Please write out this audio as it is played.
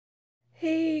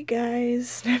Hey guys,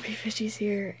 Snappy Fishies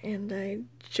here, and I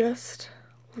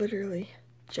literally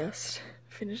just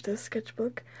finished this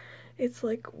sketchbook. It's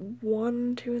like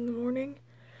 1, 2 in the morning,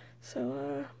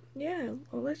 so yeah,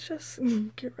 well, let's just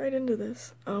get right into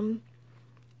this. On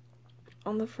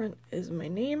the front is my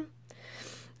name.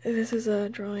 This is a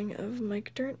drawing of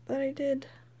Mike Dirnt that I did.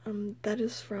 That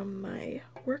is from my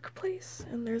workplace,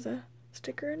 and there's a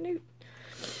sticker and note.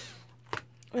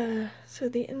 So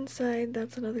the inside,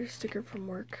 that's another sticker from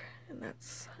work, and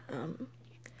that's,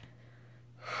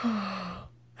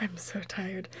 I'm so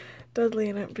tired. Dudley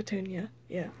and Aunt Petunia.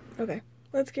 Yeah, okay.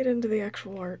 Let's get into the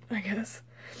actual art, I guess.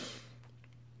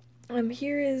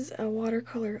 Here is a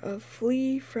watercolor of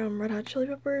Flea from Red Hot Chili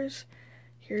Peppers.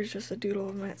 Here's just a doodle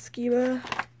of Matt Skiba.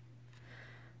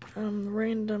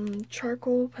 Random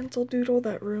charcoal pencil doodle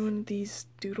that ruined these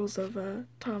doodles of,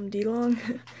 Tom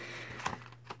DeLonge.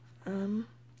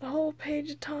 The whole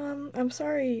page of Tom. I'm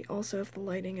sorry also if the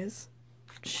lighting is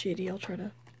shitty, I'll try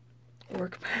to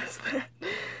work past that.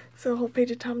 So a whole page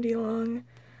of Tom DeLonge,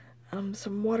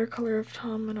 some watercolor of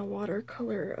Tom and a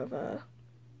watercolor of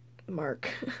Mark.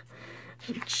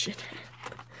 Shit.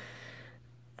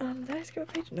 Did I skip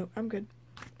a page? No, I'm good.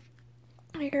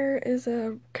 Here is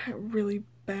a kind of really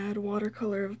bad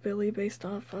watercolor of Billy based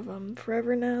off of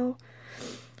Forever Now.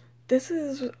 This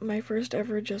is my first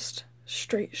ever just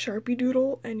straight Sharpie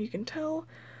doodle, and you can tell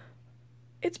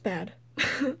it's bad.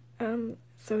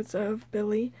 So it's of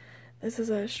Billy. This is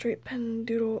a straight pen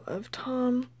doodle of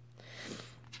Tom.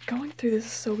 Going through this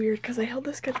is so weird because I held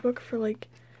the sketchbook for like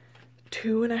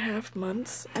 2.5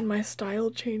 months and my style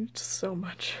changed so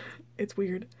much. It's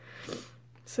weird.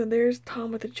 So there's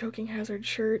Tom with a choking hazard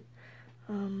shirt.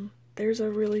 There's a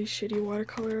really shitty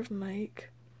watercolor of Mike.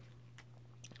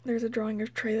 There's a drawing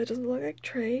of Trey that doesn't look like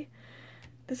Trey.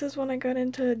 This is when I got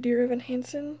into Dear Evan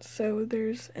Hansen, so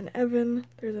there's an Evan,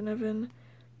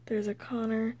 there's a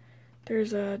Connor,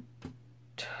 there's a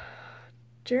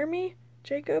Jeremy,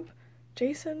 Jacob,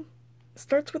 Jason,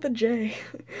 starts with a J.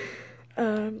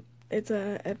 It's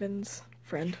Evan's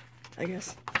friend, I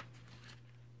guess.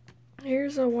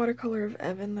 Here's a watercolor of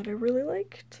Evan that I really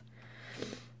liked.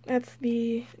 That's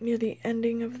near the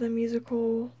ending of the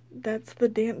musical. That's the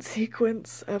dance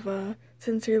sequence of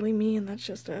Sincerely Me, and that's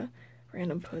just a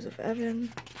random pose of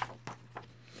Evan.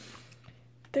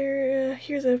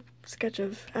 Here's a sketch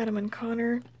of Adam and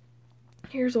Connor.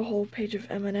 Here's a whole page of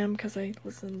Eminem because I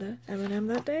listened to Eminem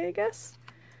that day, I guess.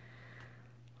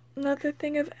 Another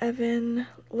thing of Evan,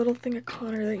 little thing of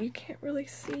Connor that you can't really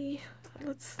see.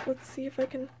 Let's see if I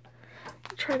can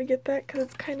try to get that because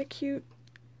it's kind of cute.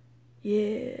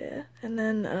 Yeah, and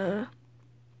then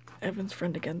Evan's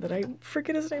friend again that I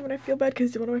forget his name and I feel bad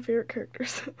because he's one of my favorite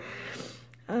characters.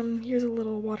 Here's a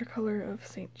little watercolor of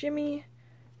St. Jimmy,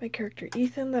 my character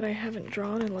Ethan that I haven't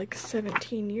drawn in like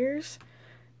 17 years.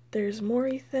 There's more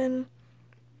Ethan.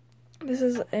 This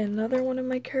is another one of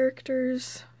my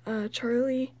characters,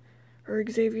 Charlie, or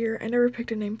Xavier. I never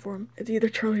picked a name for him. It's either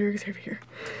Charlie or Xavier.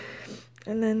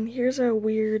 And then here's a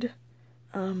weird,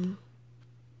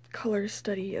 color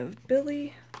study of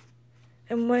Billy.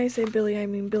 And when I say Billy, I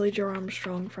mean Billy Joe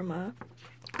Armstrong from,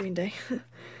 Green Day.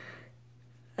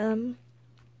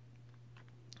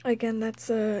 Again, that's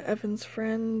Evan's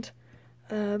friend,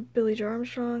 Billy Joe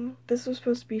Armstrong. This was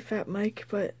supposed to be Fat Mike,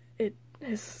 but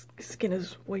his skin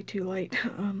is way too light.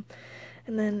 And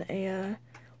then a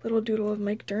little doodle of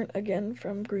Mike Dirnt again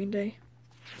from Green Day.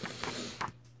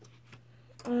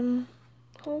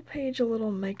 Whole page of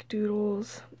little Mike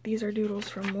doodles. These are doodles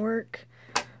from work.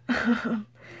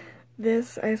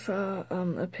 This I saw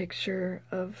a picture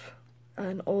of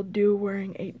an old dude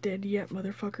wearing 8 Dead Yet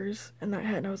Motherfuckers and that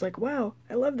hat, and I was like, wow,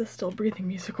 I love this Still Breathing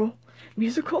music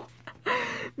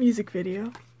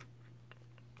video.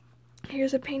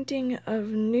 Here's a painting of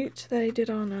Newt that I did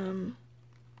on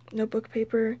notebook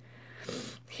paper.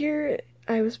 Here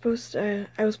I was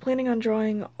planning on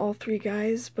drawing all 3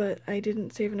 guys, but I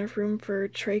didn't save enough room for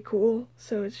Trey Cool,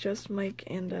 so it's just Mike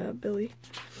and Billy.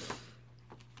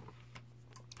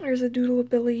 There's a doodle of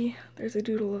Billy, there's a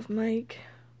doodle of Mike,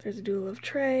 there's a doodle of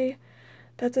Trey.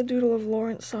 That's a doodle of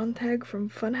Lawrence Sontag from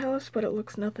Funhouse, but it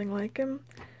looks nothing like him.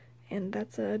 And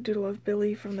that's a doodle of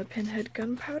Billy from the Pinhead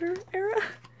Gunpowder era.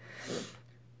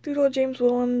 Doodle of James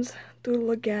Willems,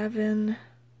 doodle of Gavin,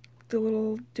 the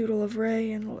little doodle of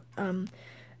Ray, and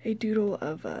a doodle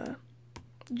of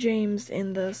James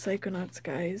in the Psychonauts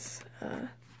guys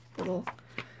little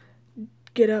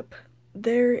get up.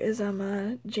 There is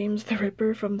James the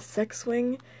Ripper from Sex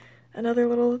Swing. Another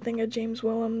little thing of James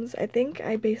Willems. I think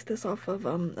I based this off of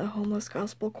a Homeless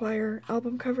Gospel Choir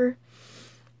album cover.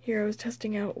 Here I was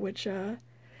testing out which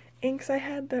inks I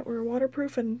had that were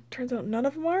waterproof, and turns out none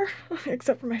of them are,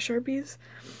 except for my Sharpies.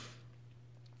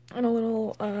 And a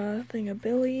little thing of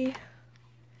Billy.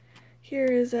 Here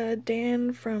is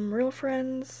Dan from Real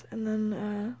Friends, and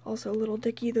then also Little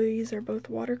Dicky. These are both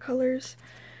watercolors.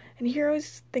 And here I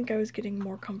always think I was getting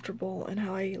more comfortable in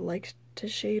how I liked to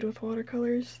shade with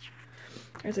watercolors.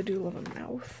 There's a doodle of a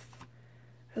mouth.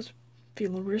 I was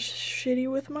feeling real shitty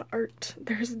with my art.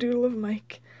 There's a doodle of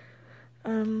Mike.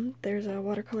 There's a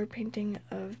watercolor painting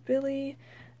of Billy.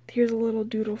 Here's a little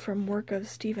doodle from work of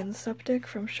Steven Suptic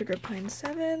from Sugar Pine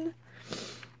 7.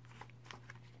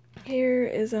 Here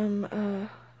is, I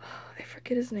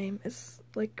forget his name. It's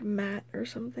like Matt or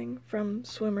something from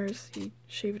Swimmers. He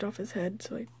shaved off his head,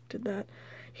 so I did that.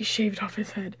 He shaved off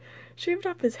his head. Shaved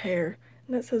off his hair.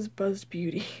 And that says Buzzed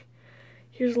Beauty.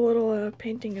 Here's a little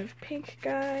painting of Pink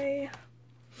Guy.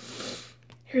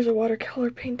 Here's a watercolor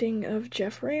painting of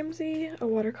Jeff Ramsey. A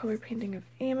watercolor painting of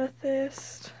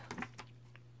Amethyst.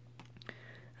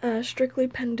 Strictly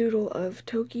pen doodle of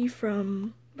Toki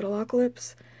from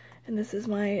Metalocalypse. And this is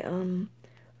my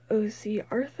OC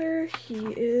Arthur. He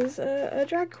is a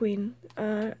drag queen.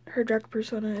 Her drag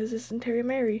persona is Dysentery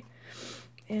Mary.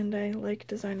 And I like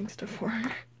designing stuff for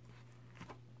her.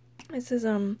 This is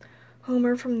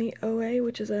Homer from the OA,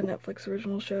 which is a Netflix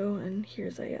original show. And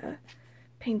here's a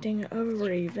painting of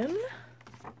Raven,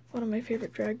 one of my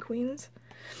favorite drag queens.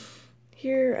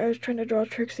 Here I was trying to draw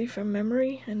Trixie from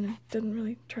memory, and it didn't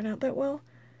really turn out that well.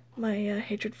 My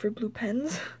hatred for blue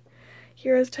pens.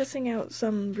 Here I was testing out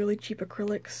some really cheap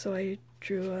acrylics, so I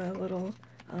drew a little,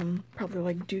 probably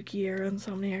like Dookie era,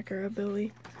 Insomniac era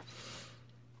Billy.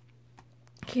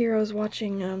 Here I was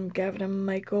watching Gavin and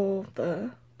Michael,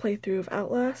 the playthrough of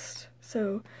Outlast,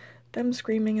 so them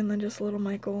screaming and then just little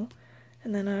Michael,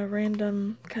 and then a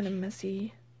random kind of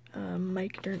messy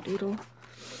Mike Dirt Doodle.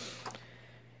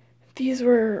 These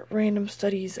were random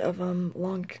studies of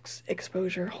long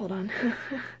exposure. Hold on.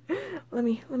 let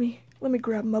me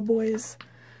grab my boys.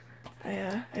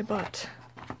 I bought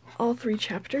all 3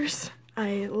 chapters.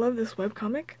 I love this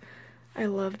webcomic. I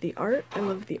love the art. I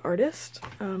love the artist.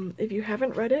 If you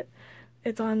haven't read it,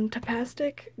 it's on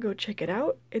Tapastic. Go check it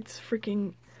out. It's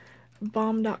freaking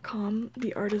bomb.com.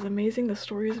 The art is amazing. The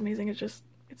story is amazing. It's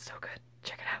so good.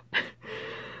 Check it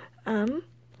out.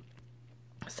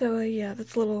 So yeah,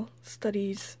 that's little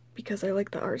studies because I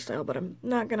like the art style, but I'm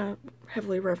not gonna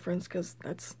heavily reference because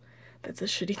that's a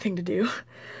shitty thing to do.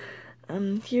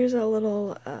 Here's a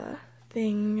little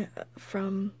thing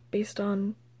based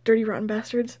on Dirty Rotten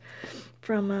Bastards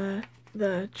from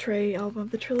the Trey album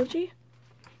of the trilogy.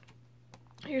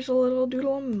 Here's a little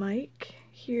doodle on Mike.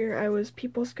 Here I was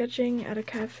people sketching at a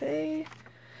cafe.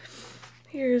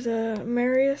 Here's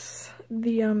Marius,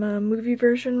 the movie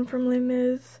version from Les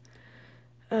Mis.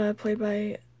 Played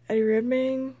by Eddie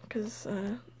Redmayne, because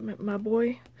my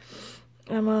boy.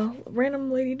 I'm a random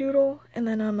lady doodle, and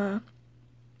then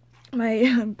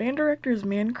my band director's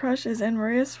man crush is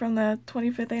Marius from the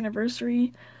 25th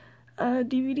anniversary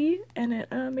DVD, and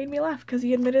it made me laugh because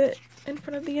he admitted it in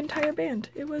front of the entire band.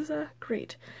 It was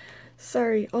great.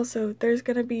 Sorry, also, there's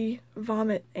gonna be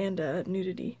vomit and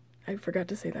nudity. I forgot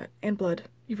to say that. And blood.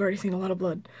 You've already seen a lot of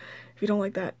blood. If you don't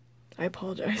like that, I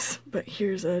apologize. But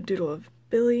here's a doodle of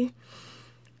Billy.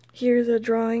 Here's a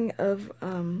drawing of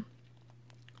one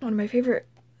of my favorite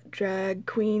drag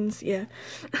queens. Yeah,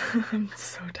 I'm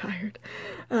so tired.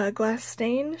 Glass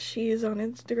Stain. She is on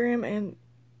Instagram, and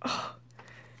oh,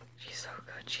 she's so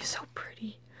good. She's so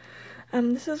pretty.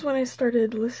 This is when I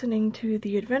started listening to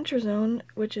The Adventure Zone,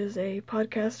 which is a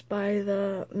podcast by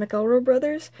the McElroy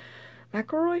brothers.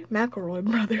 McElroy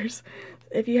brothers.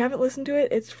 If you haven't listened to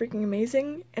it, it's freaking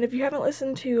amazing. And if you haven't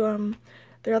listened to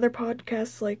their other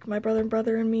podcasts like My Brother and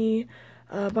Brother and Me,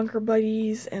 Bunker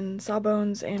Buddies, and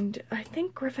Sawbones, and I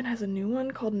think Griffin has a new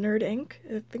one called Nerd Inc.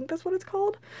 I think that's what it's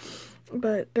called.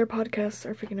 But their podcasts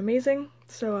are freaking amazing.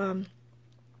 So,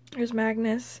 there's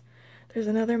Magnus. There's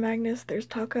another Magnus. There's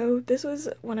Taco. This was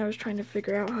when I was trying to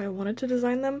figure out how I wanted to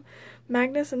design them.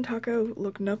 Magnus and Taco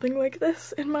look nothing like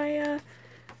this in my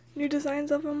new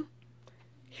designs of them.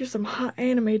 Here's some hot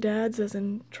anime dads, as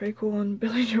in Trey Cool and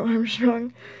Billy Joe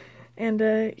Armstrong. And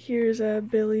here's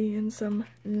Billy in some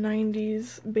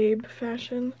 90s babe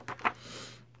fashion.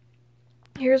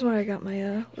 Here's when I got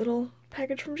my little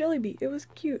package from Jellybee. It was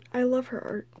cute. I love her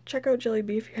art. Check out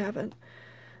Jellybee if you haven't.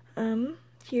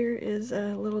 Here is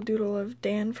a little doodle of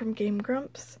Dan from Game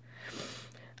Grumps.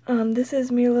 This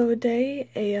is Milo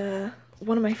Day,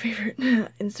 one of my favorite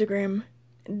Instagram,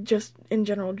 just in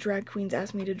general, drag queens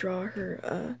asked me to draw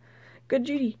her Good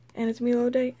Judy. And it's Milo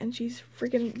Day, and she's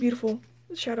freaking beautiful.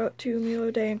 Shout out to Milo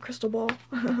Day and Crystal Ball.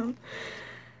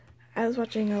 I was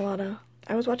watching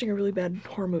a really bad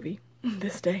horror movie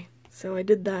this day, so I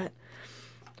did that.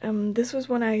 This was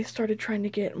when I started trying to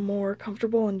get more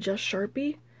comfortable in just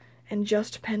Sharpie and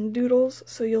just pen doodles,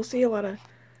 so you'll see a lot of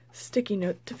sticky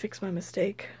note to fix my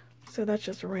mistake. So that's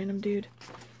just a random dude.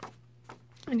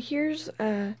 And here's,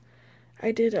 I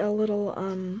did a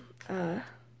little,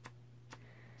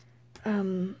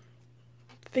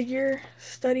 figure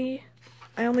study.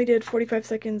 I only did 45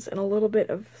 seconds and a little bit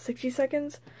of 60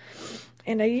 seconds.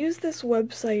 And I used this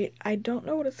website. I don't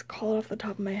know what it's called off the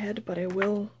top of my head, but I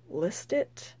will list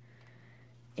it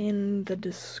in the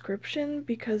description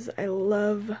because I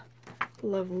love,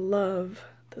 love, love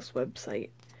this website.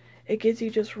 It gives you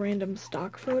just random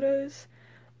stock photos,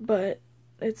 but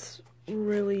it's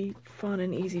really fun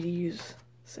and easy to use.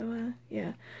 So,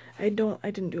 yeah. I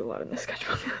didn't do a lot in this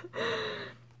sketchbook.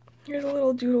 Here's a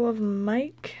little doodle of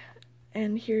Mike,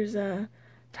 and here's a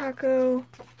Taco.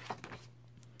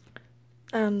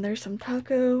 There's some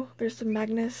Taco, there's some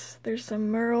Magnus, there's some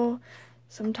Merle,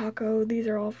 some Taco. These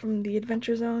are all from the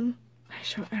Adventure Zone. I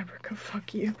show Abrica,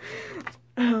 fuck you.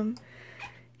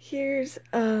 Here's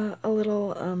a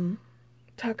little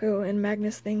Taco and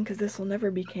Magnus thing, because this will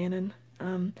never be canon.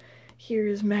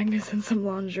 Here's Magnus and some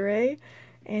lingerie,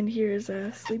 and here's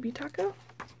a Sleepy Taco.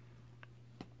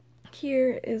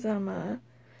 Here is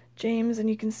James, and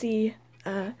you can see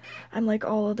I'm like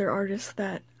all other artists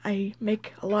that I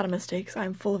make a lot of mistakes.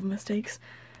 I'm full of mistakes.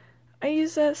 I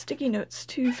use sticky notes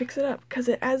to fix it up because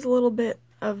it adds a little bit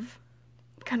of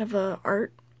kind of a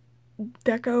art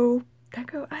deco,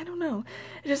 I don't know.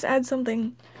 It just adds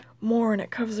something more and it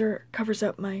covers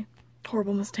up my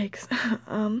horrible mistakes.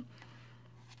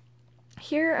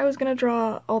 Here I was gonna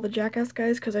draw all the Jackass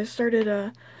guys because I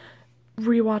started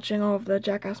rewatching all of the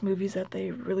Jackass movies that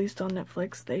they released on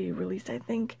Netflix. They released, I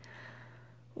think,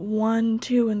 1,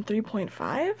 2, and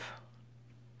 3.5,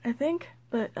 I think,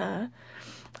 but I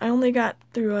only got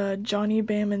through Johnny,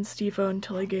 Bam, and Steve-O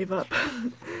until I gave up.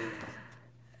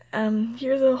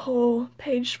 Here's a whole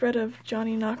page spread of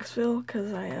Johnny Knoxville,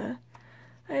 because I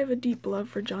have a deep love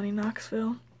for Johnny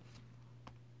Knoxville.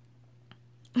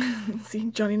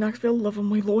 See, Johnny Knoxville, love of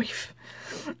my life.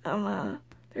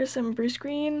 There's some Bruce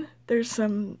Green, there's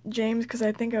some James, because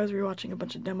I think I was rewatching a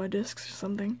bunch of demo discs or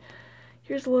something.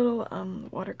 Here's a little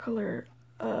watercolor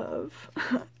of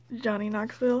Johnny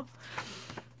Knoxville.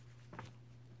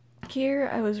 Here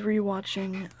I was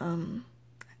rewatching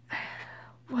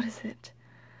what is it?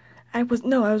 I was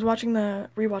rewatching the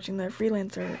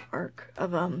Freelancer arc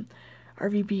of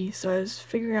RVB, so I was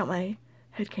figuring out my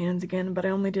headcanons again, but I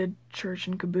only did Church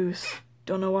and Caboose.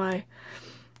 Don't know why.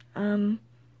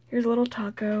 Here's a little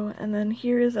Taco, and then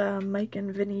here is Mike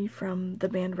and Vinny from the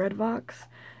band Redvox.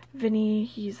 Vinny,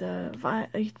 he's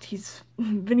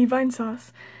Vinny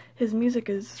Vinesauce. His music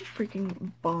is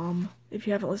freaking bomb. If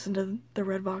you haven't listened to the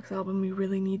Redvox album, you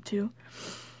really need to.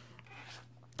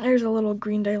 There's a little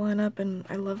Green Day lineup, and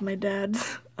I love my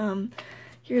dad's.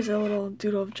 Here's a little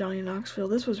doodle of Johnny Knoxville.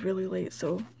 This was really late,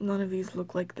 so none of these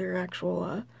look like they're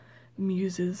actual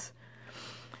muses.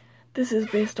 This is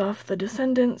based off the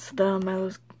Descendants, the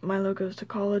Milo Goes to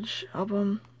College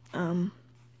album.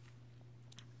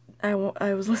 I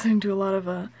was listening to a lot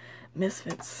of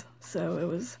Misfits, so it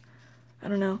was, I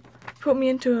don't know, put me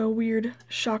into a weird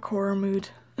shock horror mood.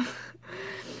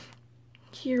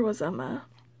 Here was a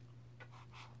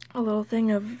little thing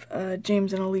of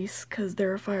James and Elise, because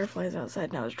there are fireflies outside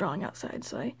and I was drawing outside,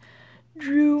 so I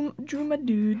drew my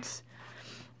dudes.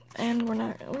 And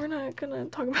we're not gonna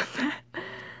talk about that.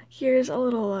 Here's a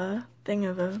little thing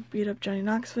of a beat up Johnny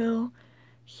Knoxville.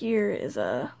 Here is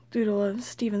a doodle of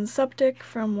Steven Suptic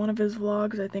from one of his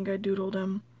vlogs. I think I doodled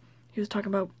him. He was talking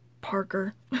about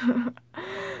Parker.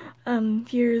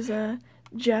 Here's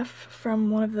Jeff from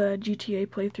one of the GTA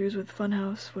playthroughs with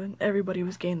Funhouse when everybody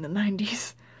was gay in the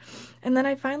 90s. And then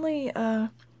I finally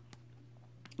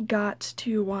got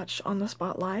to watch On the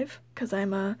Spot live, because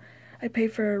I pay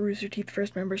for a Rooster Teeth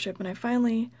First membership, and I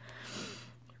finally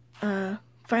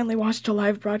watched a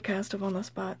live broadcast of On the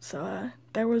Spot. So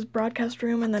there was broadcast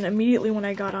room, and then immediately when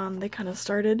I got on, they kind of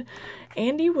started.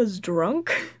 Andy was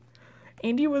drunk.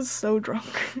 Andy was so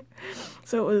drunk.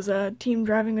 So it was Team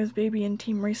Driving This Baby and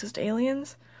Team Racist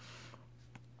Aliens.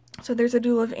 So there's a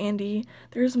doodle of Andy.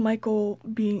 There's Michael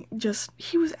being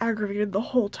he was aggravated the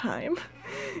whole time.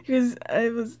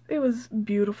 It was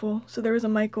beautiful. So there was a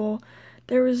Michael.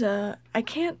 There was I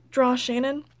can't draw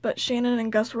Shannon, but Shannon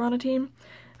and Gus were on a team.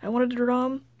 I wanted to draw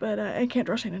him, but I can't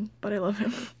draw Shannon, but I love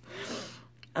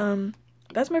him.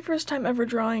 That's my first time ever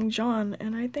drawing John,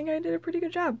 and I think I did a pretty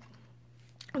good job.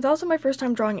 It's also my first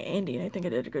time drawing Andy, and I think I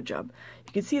did a good job.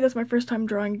 You can see that's my first time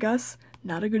drawing Gus.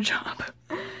 Not a good job.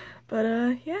 But,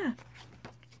 yeah.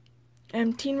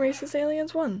 And Teen Racist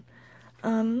Aliens 1.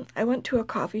 I went to a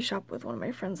coffee shop with one of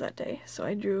my friends that day, so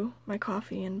I drew my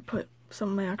coffee and put some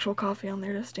of my actual coffee on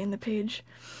there to stain the page.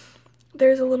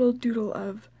 There's a little doodle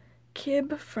of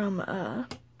Kib from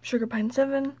Sugar Pine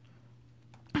 7.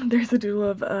 There's a doodle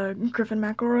of Griffin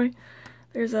McElroy.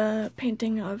 There's a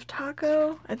painting of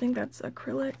Taco. I think that's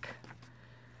acrylic.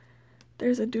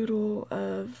 There's a doodle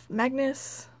of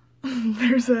Magnus.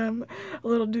 There's a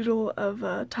little doodle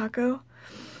of Taco.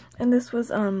 And this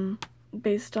was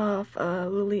based off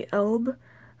Lily Elbe,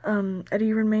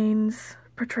 Eddie Redmayne's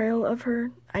portrayal of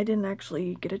her. I didn't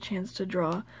actually get a chance to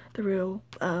draw the real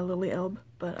Lily Elbe,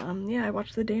 but yeah, I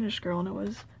watched The Danish Girl and it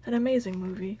was an amazing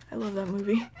movie. I love that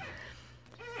movie.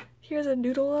 Here's a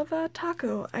doodle of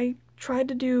Taco. I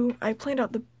planned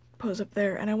out the pose up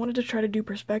there and I wanted to try to do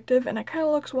perspective, and it kind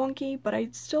of looks wonky, but I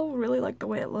still really like the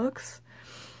way it looks.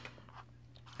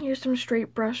 Here's some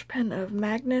straight brush pen of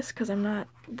Magnus, because I'm not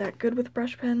that good with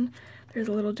brush pen. There's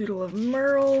a little doodle of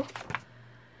Merle.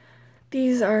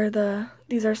 These are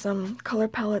some color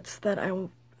palettes that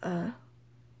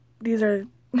these are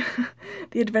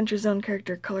the Adventure Zone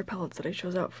character color palettes that I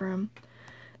chose out for him.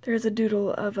 There's a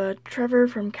doodle of Trevor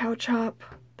from Cow Chop.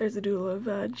 There's a doodle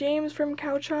of James from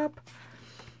Cow Chop.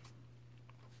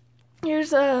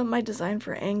 Here's my design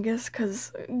for Angus,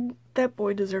 because that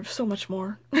boy deserves so much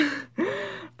more.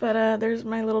 But there's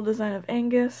my little design of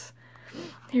Angus.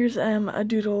 Here's a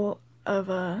doodle of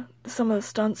some of the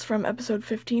stunts from episode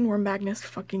 15 where Magnus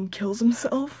fucking kills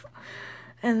himself.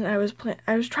 And I was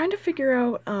trying to figure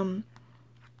out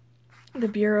the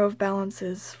Bureau of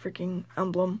Balance's freaking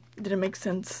emblem. It didn't make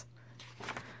sense.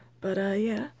 But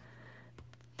yeah.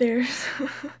 There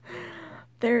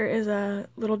is a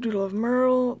little doodle of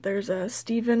Merle. There's a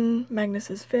Stephen,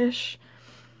 Magnus's fish.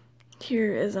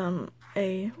 Here is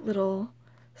a little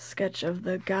sketch of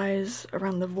the guys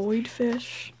around the void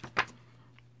fish.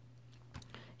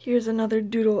 Here's another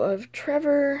doodle of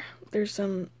Trevor. There's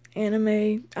some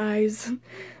anime eyes.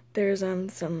 There's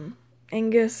some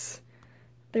Angus.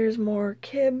 There's more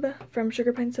Kib from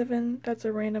Sugar Pine 7. That's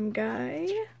a random guy.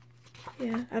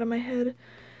 Yeah, out of my head.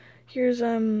 Here's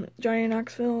Johnny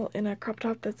Knoxville in a crop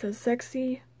top that says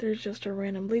sexy. There's just a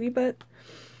random lady butt.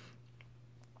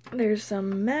 There's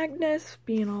some Magnus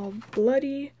being all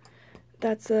bloody.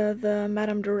 That's the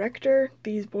Madam Director.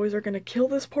 These boys are gonna kill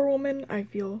this poor woman. I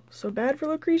feel so bad for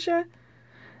Lucretia.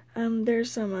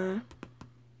 There's some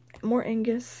more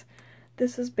Angus.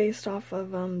 This is based off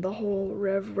of the whole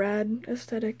Rev Rad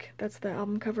aesthetic. That's the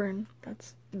album cover, and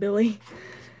that's Billy.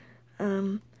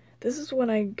 This is when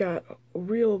I got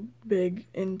real big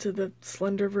into the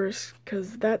Slenderverse,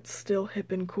 because that's still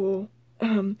hip and cool.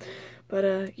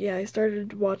 But yeah, I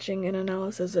started watching an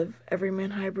analysis of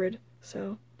EverymanHYBRID,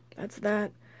 so that's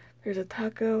that. There's a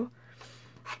Taco.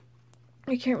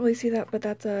 You can't really see that, but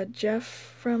that's Jeff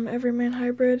from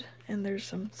EverymanHYBRID, and there's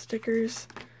some stickers.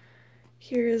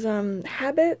 Here's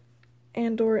Habit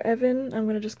and or Evan. I'm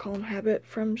gonna just call him Habit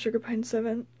from Sugar Pine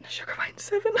 7. Sugar Pine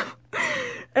 7?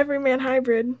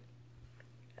 EverymanHYBRID.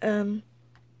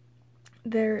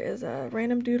 There is a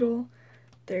random doodle.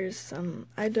 There's some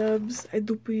iDubbbz,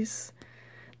 iDoopies.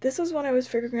 This is when I was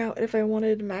figuring out if I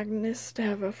wanted Magnus to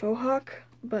have a faux hawk,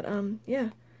 but yeah,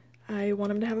 I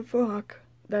want him to have a faux hawk.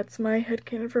 That's my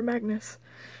headcanon for Magnus.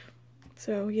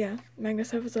 So yeah,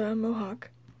 Magnus has a mohawk.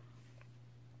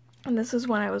 And this is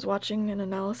when I was watching an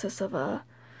analysis of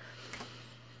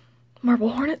Marble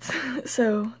Hornets.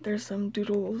 So there's some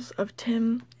doodles of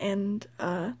Tim and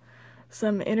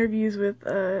some interviews with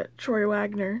Troy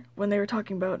Wagner when they were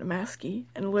talking about Maskey,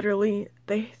 and literally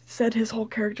they said his whole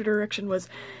character direction was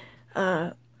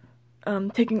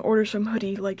taking orders from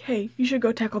Hoodie, like, hey, you should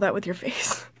go tackle that with your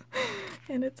face.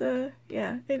 And it's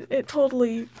yeah, it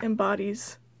totally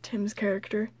embodies Tim's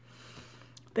character.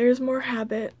 There's more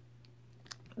Habit.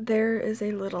 There is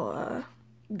a little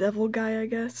devil guy, I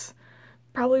guess,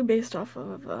 probably based off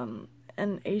of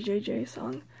an AJJ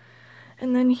song.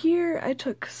 And then here I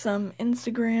took some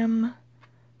Instagram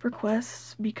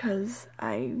requests because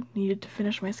I needed to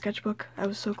finish my sketchbook. I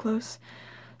was so close.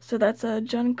 So that's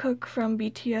Jungkook from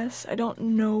BTS. I don't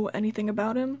know anything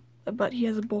about him, but he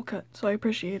has a bowl cut, so I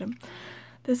appreciate him.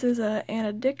 This is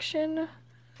Anna Diction.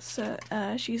 So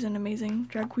she's an amazing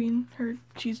drag queen.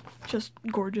 She's just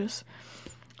gorgeous.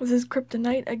 This is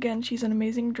Kryptonite. Again, she's an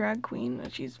amazing drag queen.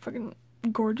 She's fucking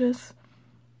gorgeous.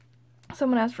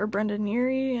 Someone asked for Brenda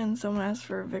Neary, and someone asked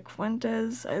for Vic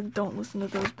Fuentes. I don't listen to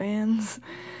those bands.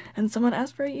 And someone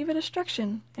asked for Eva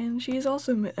Destruction, and she's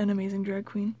also an amazing drag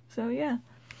queen. So yeah.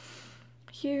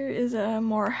 Here is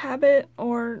more Habit,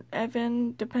 or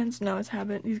Evan, depends. No, it's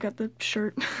Habit. He's got the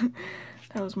shirt.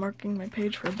 That was marking my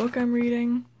page for a book I'm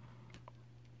reading.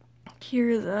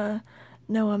 Here's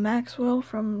Noah Maxwell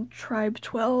from Tribe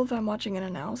 12. I'm watching an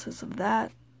analysis of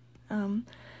that.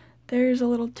 There's a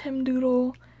little Tim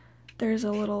doodle. There's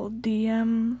a little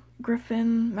DM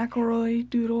Griffin McElroy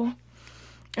doodle.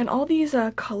 And all these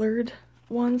colored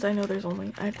ones, I know there's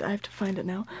only, I have to find it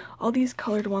now. All these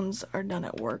colored ones are done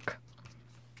at work.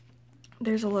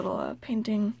 There's a little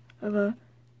painting of a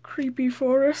creepy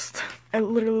forest. I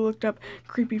literally looked up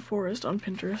creepy forest on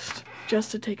Pinterest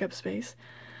just to take up space.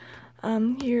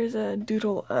 Here's a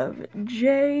doodle of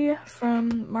Jay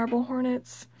from Marble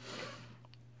Hornets.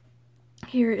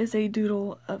 Here is a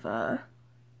doodle of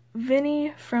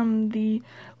Vinny from the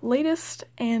latest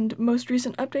and most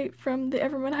recent update from the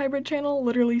everymanHYBRID channel,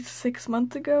 literally 6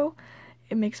 months ago.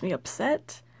 It makes me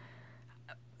upset.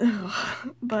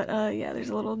 Ugh. But yeah, there's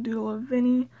a little doodle of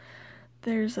Vinny.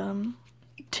 There's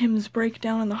Tim's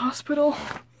breakdown in the hospital.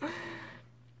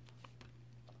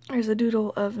 There's a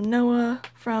doodle of Noah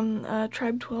from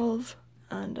Tribe 12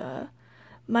 and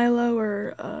Milo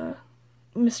or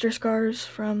Mr. Scars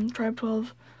from Tribe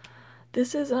 12.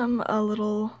 This is a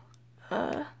little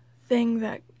thing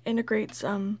that integrates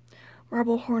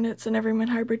Marble Hornets and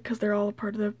everymanHYBRID because they're all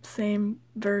part of the same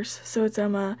verse. So it's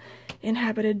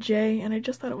inhabited J, and I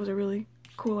just thought it was a really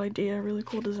cool idea, a really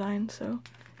cool design. So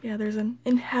yeah, there's an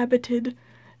inhabited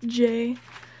J.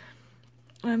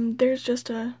 There's just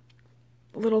a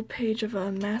little page of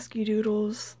masky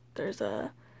doodles. There's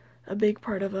a big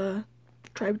part of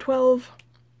Tribe 12.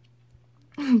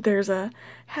 There's a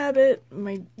habit,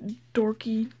 my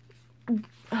dorky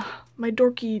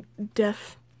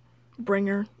death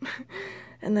bringer.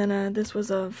 And then this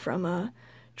was from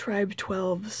Tribe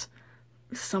 12's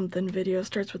something video,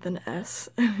 starts with an S.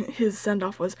 His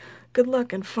send-off was good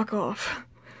luck and fuck off.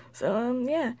 So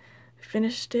yeah,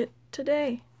 finished it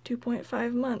today,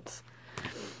 2.5 months.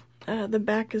 The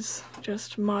back is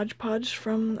just Mod Podge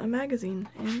from a magazine,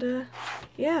 and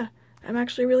yeah, I'm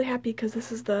actually really happy because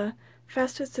this is the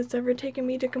fastest it's ever taken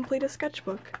me to complete a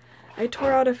sketchbook. I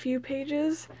tore out a few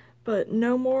pages, but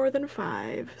no more than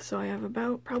 5, so I have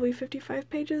about probably 55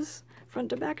 pages front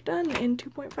to back done in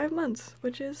 2.5 months,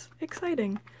 which is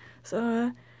exciting.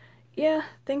 So yeah,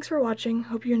 thanks for watching,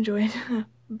 hope you enjoyed.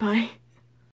 Bye.